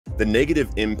the negative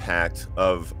impact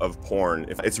of porn,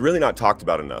 if it's really not talked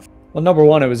about enough. Well, number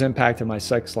one, it was impacting my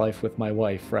sex life with my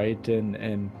wife, right?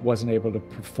 And wasn't able to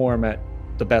perform at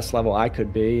the best level I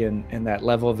could be, and that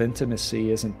level of intimacy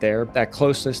isn't there. That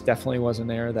closeness definitely wasn't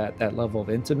there, that level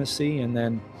of intimacy. And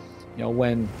then, you know,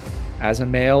 when, as a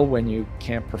male, when you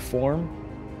can't perform,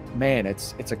 man,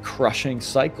 it's a crushing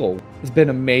cycle. It's been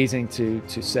amazing to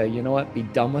say, you know what, be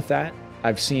done with that.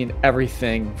 I've seen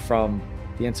everything from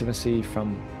the intimacy,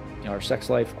 from our sex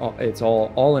life, it's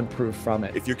all improved from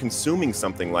it. If you're consuming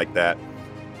something like that,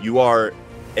 you are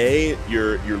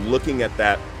you're looking at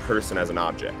that person as an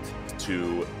object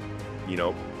to,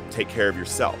 take care of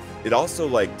yourself. It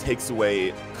also takes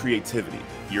away creativity.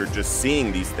 You're just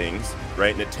seeing these things,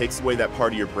 right? And it takes away that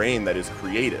part of your brain that is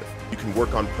creative. You can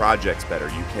work on projects better.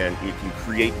 You can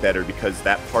create better because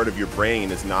that part of your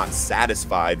brain is not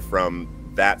satisfied from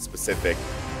that specific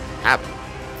habit.